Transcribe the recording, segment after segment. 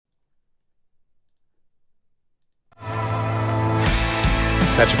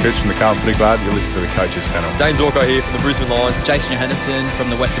Patrick Cooch from the Carlton Footy Club. You're listening to the Coaches Panel. James Walker here from the Brisbane Lions. Jason Johannesson from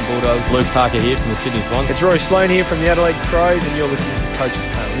the Western Bulldogs. Luke Parker here from the Sydney Swans. It's Rory Sloane here from the Adelaide Crows, and you're listening to the Coaches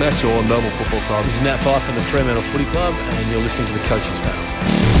Panel. Max Orr, Melbourne Football Club. This is Matt Fyfe from the Fremantle Footy Club, and you're listening to the Coaches Panel.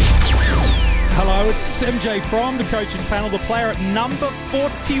 Hello, it's MJ from the Coaches Panel, the player at number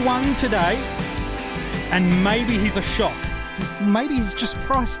 41 today. And maybe he's a shock. Maybe he's just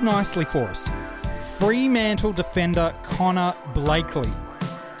priced nicely for us. Fremantle defender Connor Blakely.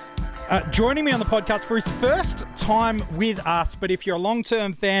 Joining me on the podcast for his first time with us, but if you're a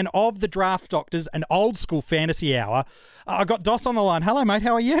long-term fan of the Draft Doctors and Old School Fantasy Hour, I got Dos on the line. Hello, mate.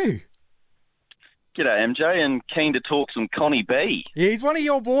 How are you? G'day, MJ, and keen to talk some Connie B. Yeah, he's one of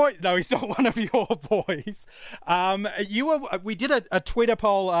your boys. No, he's not one of your boys. We did a Twitter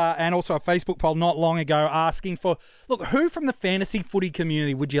poll and also a Facebook poll not long ago asking for, look, who from the fantasy footy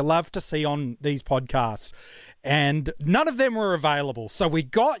community would you love to see on these podcasts? And none of them were available. So we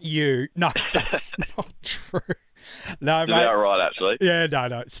got you. No, that's not true. No, mate. About right, actually. Yeah,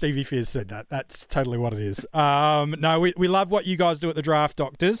 no. Stevie Fears said that. That's totally what it is. No, we love what you guys do at the Draft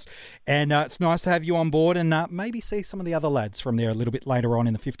Doctors, and it's nice to have you on board and maybe see some of the other lads from there a little bit later on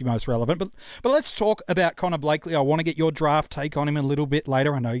in the 50 Most Relevant. But let's talk about Connor Blakely. I want to get your draft take on him a little bit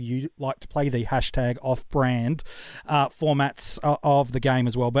later. I know you like to play the hashtag off-brand formats of the game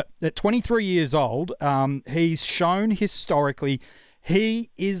as well. But at 23 years old, he's shown historically he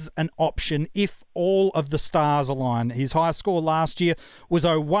is an option if all of the stars align. His highest score last year was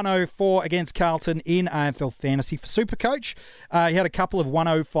a 104 against Carlton in AFL Fantasy for Supercoach. He had a couple of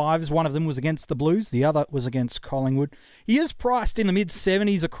 105s. One of them was against the Blues. The other was against Collingwood. He is priced in the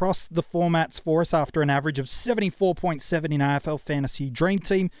mid-70s across the formats for us after an average of 74.7 in AFL Fantasy Dream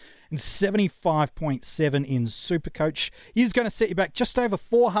Team and 75.7 in Supercoach. He's going to set you back just over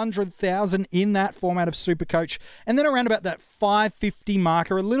 400,000 in that format of Supercoach, and then around about that 550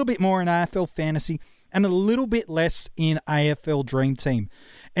 marker, a little bit more in AFL Fantasy and a little bit less in AFL Dream Team.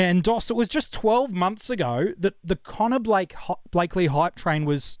 And Dos, it was just 12 months ago that the Connor Blakely hype train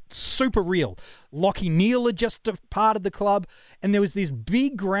was super real. Lachie Neale had just departed the club, and there was this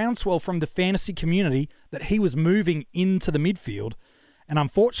big groundswell from the fantasy community that he was moving into the midfield. And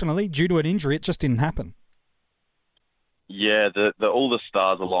unfortunately, due to an injury, it just didn't happen. Yeah, the all the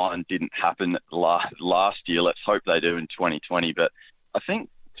stars aligned didn't happen last year. Let's hope they do in 2020. But I think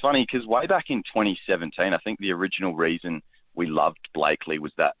it's funny because way back in 2017, I think the original reason we loved Blakely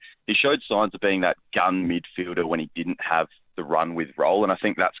was that he showed signs of being that gun midfielder when he didn't have the run with role. And I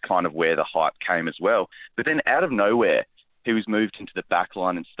think that's kind of where the hype came as well. But then out of nowhere, he was moved into the back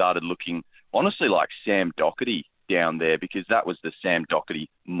line and started looking honestly like Sam Docherty down there, because that was the Sam Docherty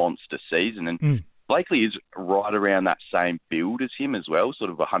monster season. And Blakely is right around that same build as him as well,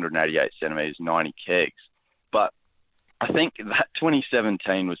 sort of 188 centimetres, 90 kegs. But I think that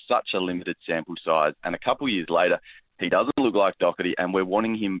 2017 was such a limited sample size, and a couple of years later, he doesn't look like Docherty, and we're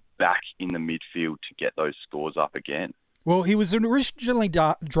wanting him back in the midfield to get those scores up again. Well, he was originally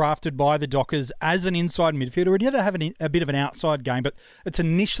drafted by the Dockers as an inside midfielder. He did have a bit of an outside game, but it's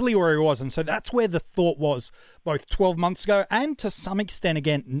initially where he was. And so that's where the thought was both 12 months ago and to some extent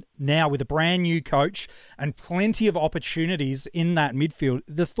again now with a brand new coach and plenty of opportunities in that midfield.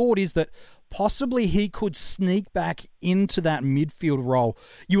 The thought is that possibly he could sneak back into that midfield role.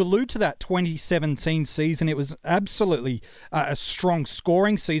 You allude to that 2017 season. It was absolutely a strong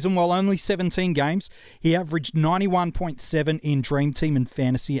scoring season. While only 17 games, he averaged 91.7 in Dream Team and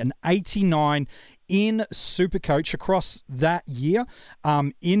Fantasy and 89 in Supercoach across that year.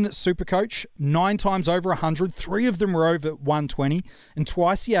 In Supercoach, 9 times over 100, 3 of them were over 120, and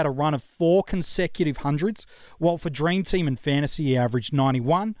twice he had a run of 4 consecutive hundreds, while for Dream Team and Fantasy he averaged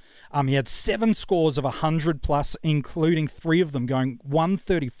 91. He had 7 scores of 100 plus, including 3 of them going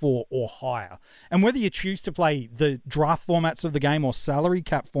 134 or higher. And whether you choose to play the draft formats of the game or salary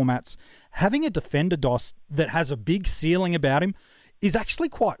cap formats, having a defender, Dos, that has a big ceiling about him is actually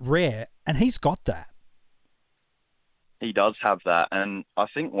quite rare, and he's got that. He does have that, and I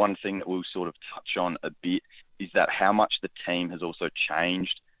think one thing that we'll sort of touch on a bit is that how much the team has also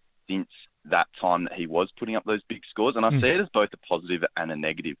changed since that time that he was putting up those big scores. And I see it as both a positive and a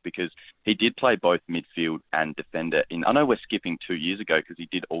negative, because he did play both midfield and defender. I know we're skipping 2 years ago because he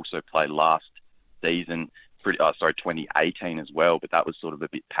did also play last season, 2018 as well, but that was sort of a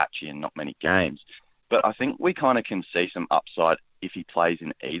bit patchy and not many games. But I think we kind of can see some upside if he plays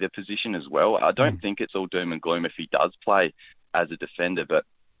in either position as well. I don't think it's all doom and gloom if he does play as a defender. But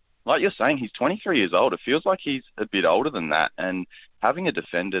like you're saying, he's 23 years old. It feels like he's a bit older than that. And having a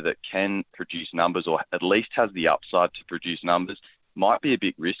defender that can produce numbers, or at least has the upside to produce numbers, might be a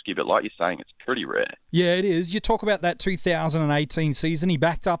bit risky, but like you're saying, it's pretty rare. Yeah, it is. You talk about that 2018 season. He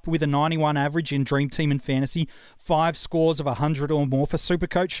backed up with a 91 average in Dream Team and Fantasy, 5 scores of 100 or more for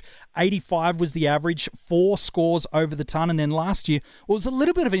Supercoach. 85 was the average, 4 scores over the ton. And then last year was a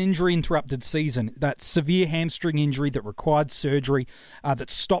little bit of an injury-interrupted season. That severe hamstring injury that required surgery, that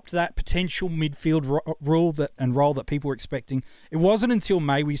stopped that potential midfield role that people were expecting. It wasn't until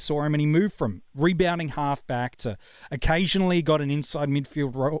May we saw him, and he moved from rebounding halfback to occasionally got an inside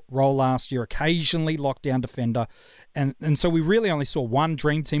midfield role last year, occasionally lockdown defender. And so we really only saw 1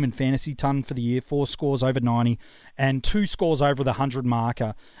 Dream Team and Fantasy ton for the year, 4 scores over 90 and 2 scores over the 100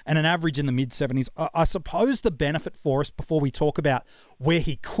 marker and an average in the mid-70s. I suppose the benefit for us before we talk about where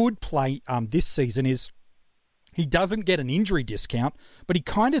he could play this season is he doesn't get an injury discount, but he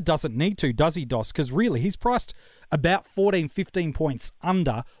kind of doesn't need to, does he, Dos? Because really, he's priced about 14, 15 points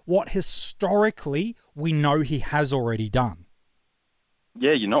under what historically we know he has already done.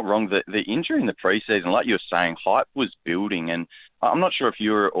 Yeah, you're not wrong. The injury in the preseason, like you were saying, hype was building, and I'm not sure if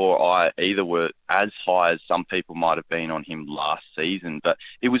you or I either were as high as some people might have been on him last season, but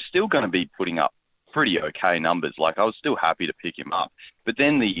it was still going to be putting up pretty okay numbers. Like, I was still happy to pick him up. But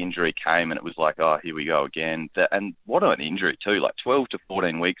then the injury came, and it was like, oh, here we go again. And what an injury, too. Like, 12 to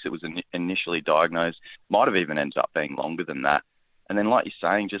 14 weeks it was initially diagnosed. Might have even ended up being longer than that. And then, like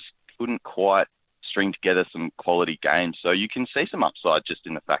you're saying, just couldn't quite string together some quality games. So you can see some upside just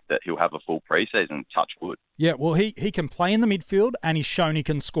in the fact that he'll have a full preseason, touch wood. Yeah, well, he can play in the midfield, and he's shown he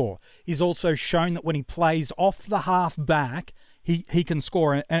can score. He's also shown that when he plays off the half back, he can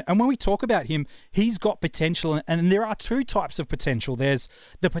score. And when we talk about him, he's got potential. And there are 2 types of potential. There's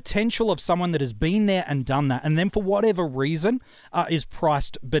the potential of someone that has been there and done that, and then for whatever reason is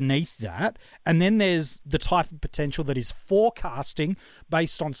priced beneath that. And then there's the type of potential that is forecasting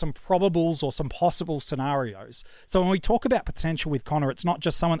based on some probables or some possible scenarios. So when we talk about potential with Connor, it's not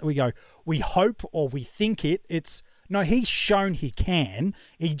just someone that we go, we hope or we think it. It's no, he's shown he can.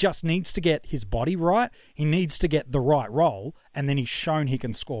 He just needs to get his body right. He needs to get the right role, and then he's shown he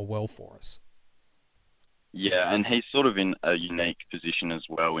can score well for us. Yeah, and he's sort of in a unique position as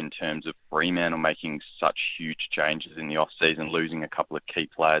well in terms of Fremantle making such huge changes in the off-season, losing a couple of key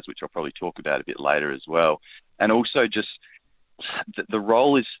players, which I'll probably talk about a bit later as well. And also just the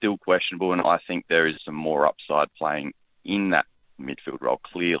role is still questionable, and I think there is some more upside playing in that midfield role,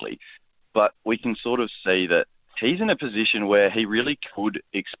 clearly. But we can sort of see that he's in a position where he really could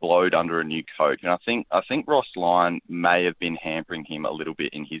explode under a new coach. And I think Ross Lyon may have been hampering him a little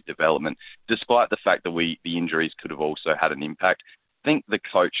bit in his development, despite the fact that the injuries could have also had an impact. I think the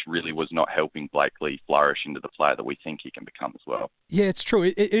coach really was not helping Blakely flourish into the player that we think he can become as well. Yeah, it's true.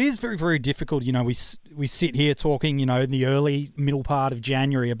 It is very, very difficult. You know, we sit here talking, you know, in the early, middle part of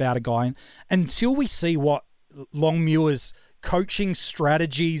January about a guy, and until we see what Longmuir's coaching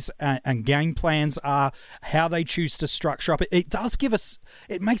strategies and game plans are, how they choose to structure up. It does give us,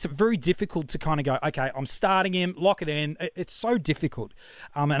 it makes it very difficult to kind of go, okay, I'm starting him, lock it in. It's so difficult.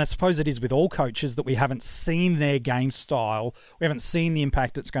 And I suppose it is with all coaches that we haven't seen their game style. We haven't seen the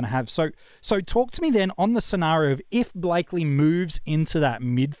impact it's going to have. So talk to me then on the scenario of if Blakely moves into that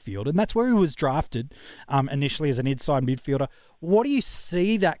midfield, and that's where he was drafted initially as an inside midfielder. What do you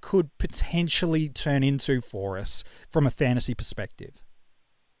see that could potentially turn into for us from a fantasy perspective?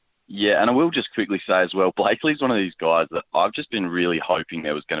 Yeah, and I will just quickly say as well, Blakely's one of these guys that I've just been really hoping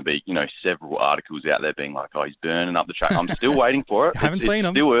there was going to be, you know, several articles out there being like, oh, he's burning up the track. I'm still waiting for it. Haven't seen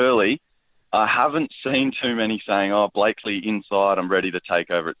him. It's still early. I haven't seen too many saying, oh, Blakely inside, I'm ready to take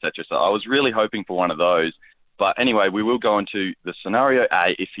over, etc. So I was really hoping for one of those. But anyway, we will go into the scenario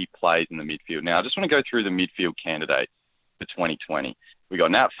A if he plays in the midfield. Now, I just want to go through the midfield candidates for 2020. We got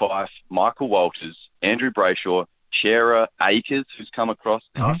Nat Fyfe, Michael Walters, Andrew Brayshaw, Chera Akers, who's come across,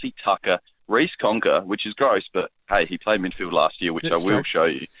 Darcy Tucker, Reece Conker, which is gross, but hey, he played midfield last year, which I will show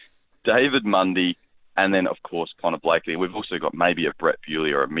you, David Mundy, and then, of course, Connor Blakely. We've also got maybe a Brett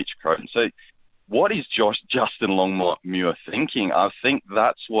Bewley or a Mitch Croton. So what is Justin Longmuir thinking? I think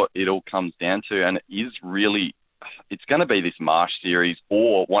that's what it all comes down to, and it is really, it's going to be this Marsh series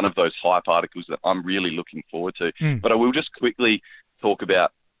or one of those hype articles that I'm really looking forward to. But I will just quickly talk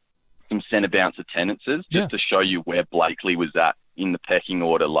about some centre bounce attendances just to show you where Blakely was at in the pecking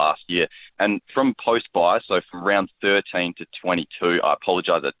order last year. And from post-buy, so from round 13 to 22, I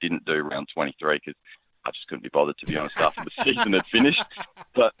apologise I didn't do round 23 because I just couldn't be bothered, to be honest, after the season had finished.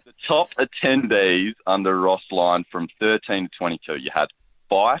 But the top attendees under Ross Lyon from 13 to 22, you had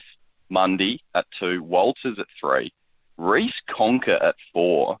Fyfe, Mundy at 2, Walters at 3, Reece Conker at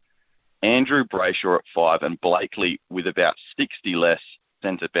 4, Andrew Brayshaw at 5, and Blakely with about 60 less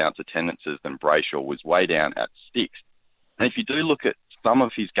centre bounce attendances than Brayshaw was way down at 6. And if you do look at some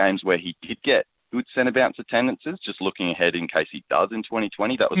of his games where he did get good centre bounce attendances, just looking ahead in case he does in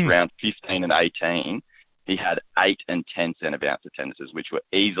 2020, that was round 15 and 18. He had 8 and 10 centre bounce attendances, which were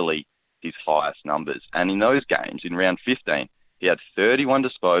easily his highest numbers. And in those games, in round 15, he had 31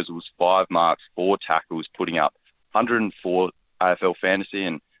 disposals, 5 marks, 4 tackles, putting up 104 AFL Fantasy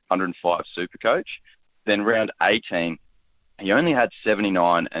and 105 Supercoach. Then round 18, he only had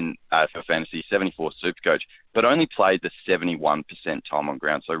 79 and AFL Fantasy, 74 Supercoach, but only played the 71% time on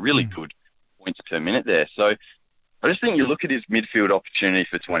ground. So really good points per minute there. So I just think you look at his midfield opportunity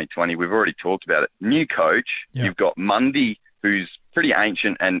for 2020. We've already talked about it. New coach. Yeah. You've got Mundy, who's pretty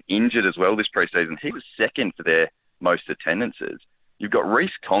ancient and injured as well this preseason. He was second for their most attendances. You've got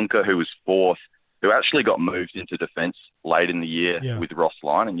Reece Conker, who was 4th, who actually got moved into defence late in the year with Ross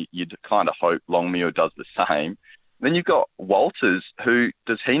Lyon, and you'd kind of hope Longmuir does the same. Then you've got Walters, who,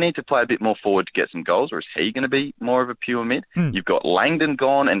 does he need to play a bit more forward to get some goals, or is he going to be more of a pure mid? You've got Langdon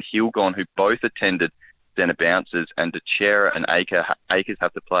gone and Hill gone, who both attended centre bounces, and DeChera and Akers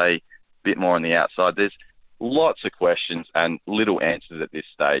have to play a bit more on the outside. There's lots of questions and little answers at this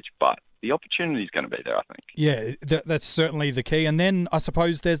stage, but the opportunity is going to be there, I think. Yeah, that's certainly the key. And then I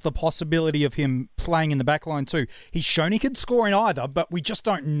suppose there's the possibility of him playing in the back line too. He's shown he could score in either, but we just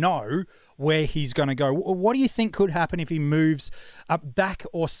don't know where he's going to go. What do you think could happen if he moves back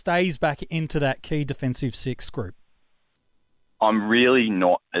or stays back into that key defensive 6 group? I'm really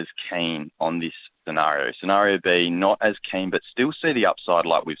not as keen on this scenario. Scenario B, not as keen, but still see the upside,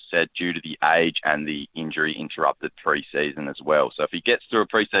 like we've said, due to the age and the injury-interrupted preseason as well. So if he gets through a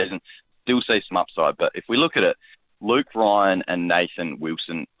preseason, still see some upside. But if we look at it, Luke Ryan and Nathan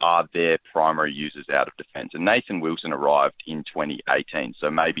Wilson are their primary users out of defence. And Nathan Wilson arrived in 2018, so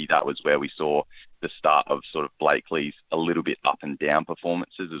maybe that was where we saw the start of sort of Blakely's a little bit up and down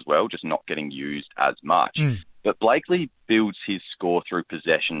performances as well, just not getting used as much. But Blakely builds his score through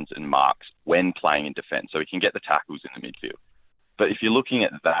possessions and marks when playing in defence, so he can get the tackles in the midfield. But if you're looking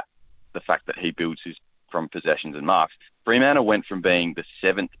at that, the fact that he builds his from possessions and marks, Fremantle went from being the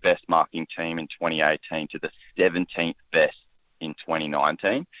 7th best marking team in 2018 to the 17th best in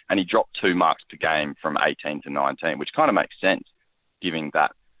 2019, and he dropped 2 marks per game from 18 to 19, which kind of makes sense, given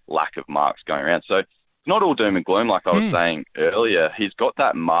that lack of marks going around. So it's not all doom and gloom, like I was saying earlier. He's got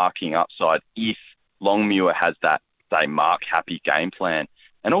that marking upside if Longmuir has that, say, mark-happy game plan.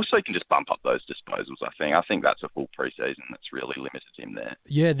 And also he can just bump up those disposals, I think. I think that's a full preseason that's really limited him there.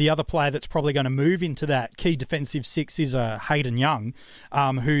 Yeah, the other player that's probably going to move into that key defensive 6 is Hayden Young,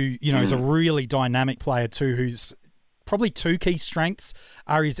 who, is a really dynamic player too, who's probably 2 key strengths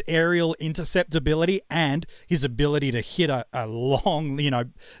are his aerial interceptability and his ability to hit a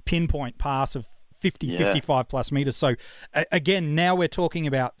long, pinpoint pass of 55 plus metres. So again, now we're talking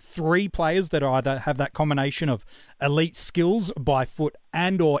about 3 players that either have that combination of elite skills by foot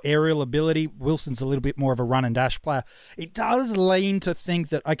and or aerial ability. Wilson's a little bit more of a run and dash player. It does lean to think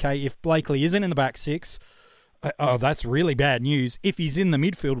that, okay, if Blakely isn't in the back 6, that's really bad news. If he's in the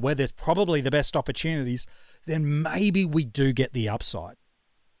midfield where there's probably the best opportunities, then maybe we do get the upside.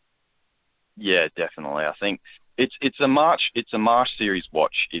 Yeah, definitely. I think it's a March series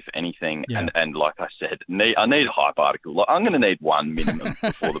watch, if anything. Yeah. And like I said, I need a hype article. I'm going to need one minimum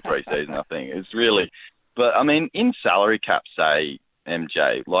before the preseason. I think it's really, but I mean, in salary cap, say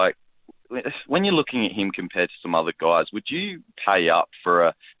MJ, like when you're looking at him compared to some other guys, would you pay up for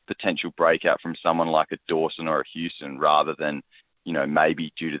a potential breakout from someone like a Dawson or a Houston rather than,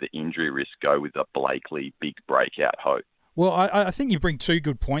 maybe due to the injury risk, go with a Blakely big breakout hope? Well, I think you bring 2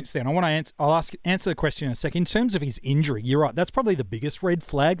 good points there, and I want to answer the question in a second. In terms of his injury, you're right. That's probably the biggest red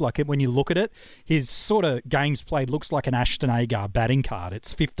flag. Like when you look at it, his sort of games played looks like an Ashton Agar batting card.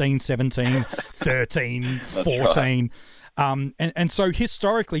 It's 15, 17, 13, 14. Right. And so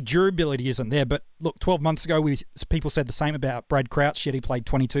historically, durability isn't there. But look, 12 months ago, people said the same about Brad Crouch, yet he played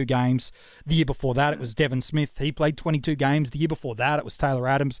 22 games. The year before that, it was Devon Smith. He played 22 games. The year before that, it was Taylor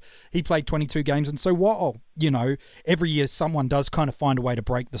Adams. He played 22 games. And so while, every year someone does kind of find a way to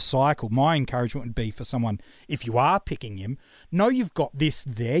break the cycle, my encouragement would be for someone, if you are picking him, know you've got this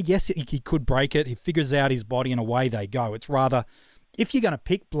there. Yes, he could break it. He figures out his body and away they go. It's rather, if you're going to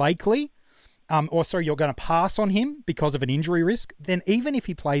pick Blakely, you're going to pass on him because of an injury risk, then even if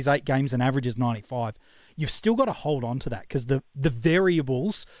he plays 8 games and averages 95, you've still got to hold on to that because the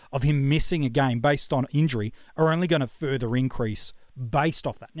variables of him missing a game based on injury are only going to further increase based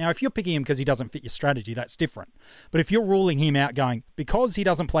off that. Now, if you're picking him because he doesn't fit your strategy, that's different. But if you're ruling him out going, because he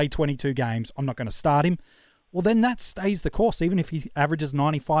doesn't play 22 games, I'm not going to start him, well, then that stays the course, even if he averages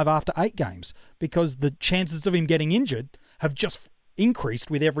 95 after 8 games, because the chances of him getting injured have just increased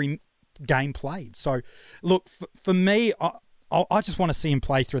with every game played. So, look, for me, I just want to see him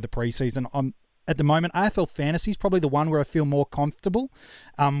play through the preseason. At the moment, AFL Fantasy is probably the one where I feel more comfortable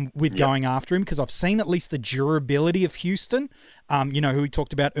with going after him because I've seen at least the durability of Houston, who we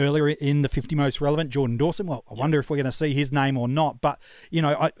talked about earlier in the 50 most relevant, Jordan Dawson. Well, I wonder if we're going to see his name or not, but,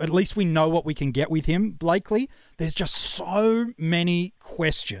 at least we know what we can get with him. Blakely, there's just so many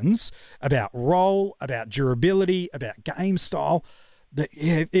questions about role, about durability, about game style, that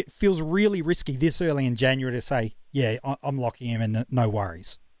it feels really risky this early in January to say, I'm locking him in, no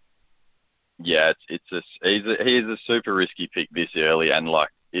worries. Yeah, he's a super risky pick this early, and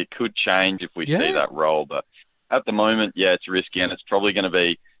it could change if we see that role. But at the moment, it's risky, and it's probably going to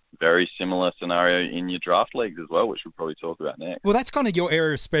be a very similar scenario in your draft leagues as well, which we'll probably talk about next. Well, that's kind of your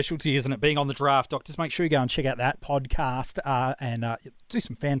area of specialty, isn't it? Being on the Draft Doctors. Make sure you go and check out that podcast and do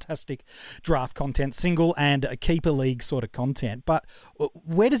some fantastic draft content, single and keeper league sort of content. But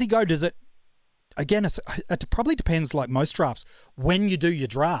where does he go? Does it? Again, it probably depends, like most drafts, when you do your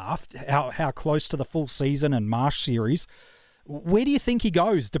draft, how close to the full season and Marsh series. Where do you think he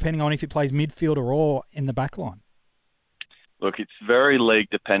goes, depending on if he plays midfielder or in the back line? Look, it's very league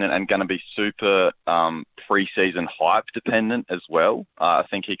dependent and going to be super pre-season hype dependent as well. I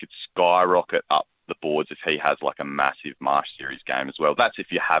think he could skyrocket up the boards if he has a massive Marsh series game as well. That's if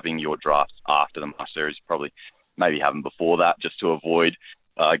you're having your drafts after the Marsh series, probably maybe have them before that just to avoid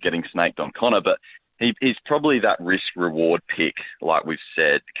getting snaked on Connor, but he's probably that risk-reward pick, like we've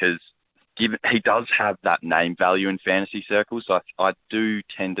said, because he does have that name value in fantasy circles. So I do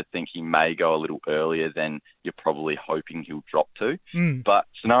tend to think he may go a little earlier than you're probably hoping he'll drop to. But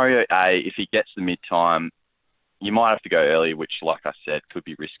scenario A, if he gets the mid-time, you might have to go earlier, which, like I said, could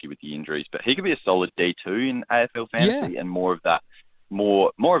be risky with the injuries. But he could be a solid D2 in AFL fantasy and more of that.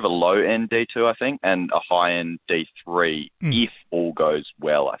 More of a low-end D2, I think, and a high-end D3 if all goes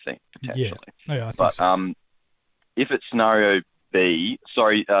well, I think, potentially. Yeah, I think so. If it's scenario B,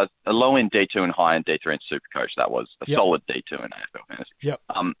 a low-end D2 and high-end D3 in Supercoach, that was a solid D2 in AFL fantasy. Yep.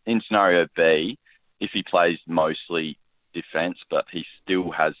 In scenario B, if he plays mostly defence, but he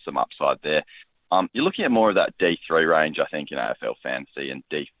still has some upside there, you're looking at more of that D3 range, I think, in AFL fantasy and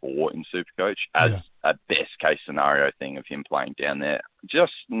D4 in Supercoach as a best-case scenario thing of him playing down there.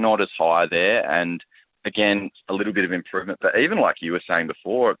 Just not as high there, and again, a little bit of improvement. But even like you were saying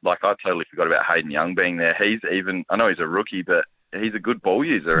before, I totally forgot about Hayden Young being there. I know he's a rookie, but he's a good ball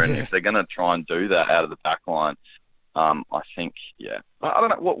user, and if they're going to try and do that out of the back line, I think, I don't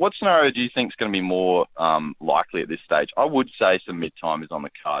know. What scenario do you think is going to be more likely at this stage? I would say some mid-time is on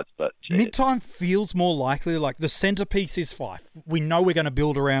the cards, but... Mid-time feels more likely. Like, the centrepiece is Fife. We know we're going to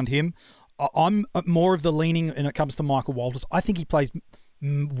build around him. I'm more of the leaning when it comes to Michael Walters. I think he plays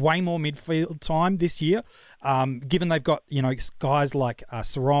way more midfield time this year, given they've got guys like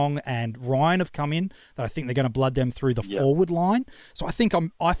Sarong and Ryan have come in that I think they're going to blood them through the forward line. So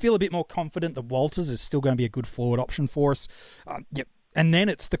I feel a bit more confident that Walters is still going to be a good forward option for us. And then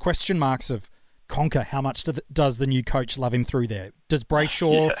it's the question marks of Conker. How much does the new coach love him through there? Does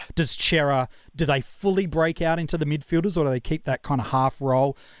Brayshaw, does Chera, do they fully break out into the midfielders, or do they keep that kind of half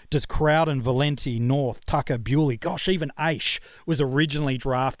role? Does Crowden, Valenti, North, Tucker, Bewley, gosh, even Aish was originally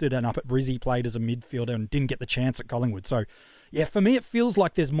drafted and up at Brizzy played as a midfielder and didn't get the chance at Collingwood. So, for me, it feels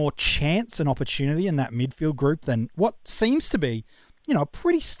like there's more chance and opportunity in that midfield group than what seems to be, a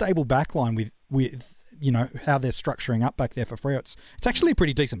pretty stable backline with how they're structuring up back there for Freo. It's actually a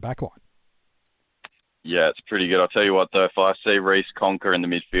pretty decent backline. Yeah, it's pretty good. I'll tell you what, though, if I see Reece Conker in the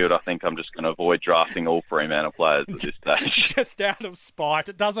midfield, I think I'm just going to avoid drafting all Fremantle players at this stage. Just out of spite.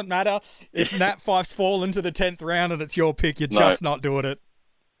 It doesn't matter if Nat Fyfe's fallen to the 10th round and it's your pick. You're just not doing it.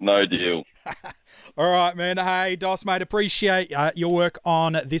 No deal. All right, man. Hey, Dos, mate, appreciate your work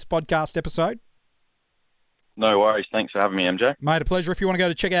on this podcast episode. No worries. Thanks for having me, MJ. Mate, a pleasure. If you want to go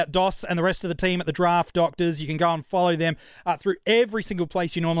to check out Dos and the rest of the team at the Draft Doctors, you can go and follow them through every single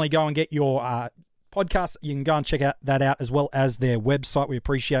place you normally go and get your podcast. You can go and check that out as well as their website. We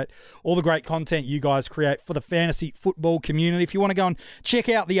appreciate all the great content you guys create for the fantasy football community. If you want to go and check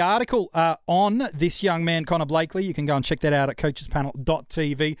out the article on this young man, Connor Blakely, you can go and check that out at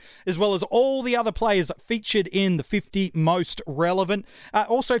coachespanel.tv, as well as all the other players featured in the 50 most relevant.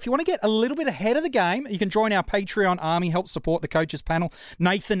 Also, if you want to get a little bit ahead of the game, you can join our Patreon army, help support the Coaches Panel.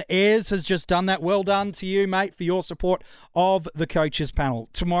 Nathan Ayres has just done that. Well done to you, mate, for your support of the Coaches Panel.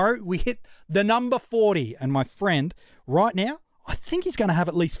 Tomorrow, we hit the number 40, and my friend, right now, I think he's going to have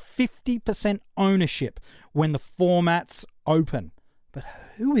at least 50% ownership when the formats open. But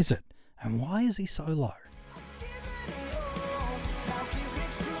who is it, and why is he so low?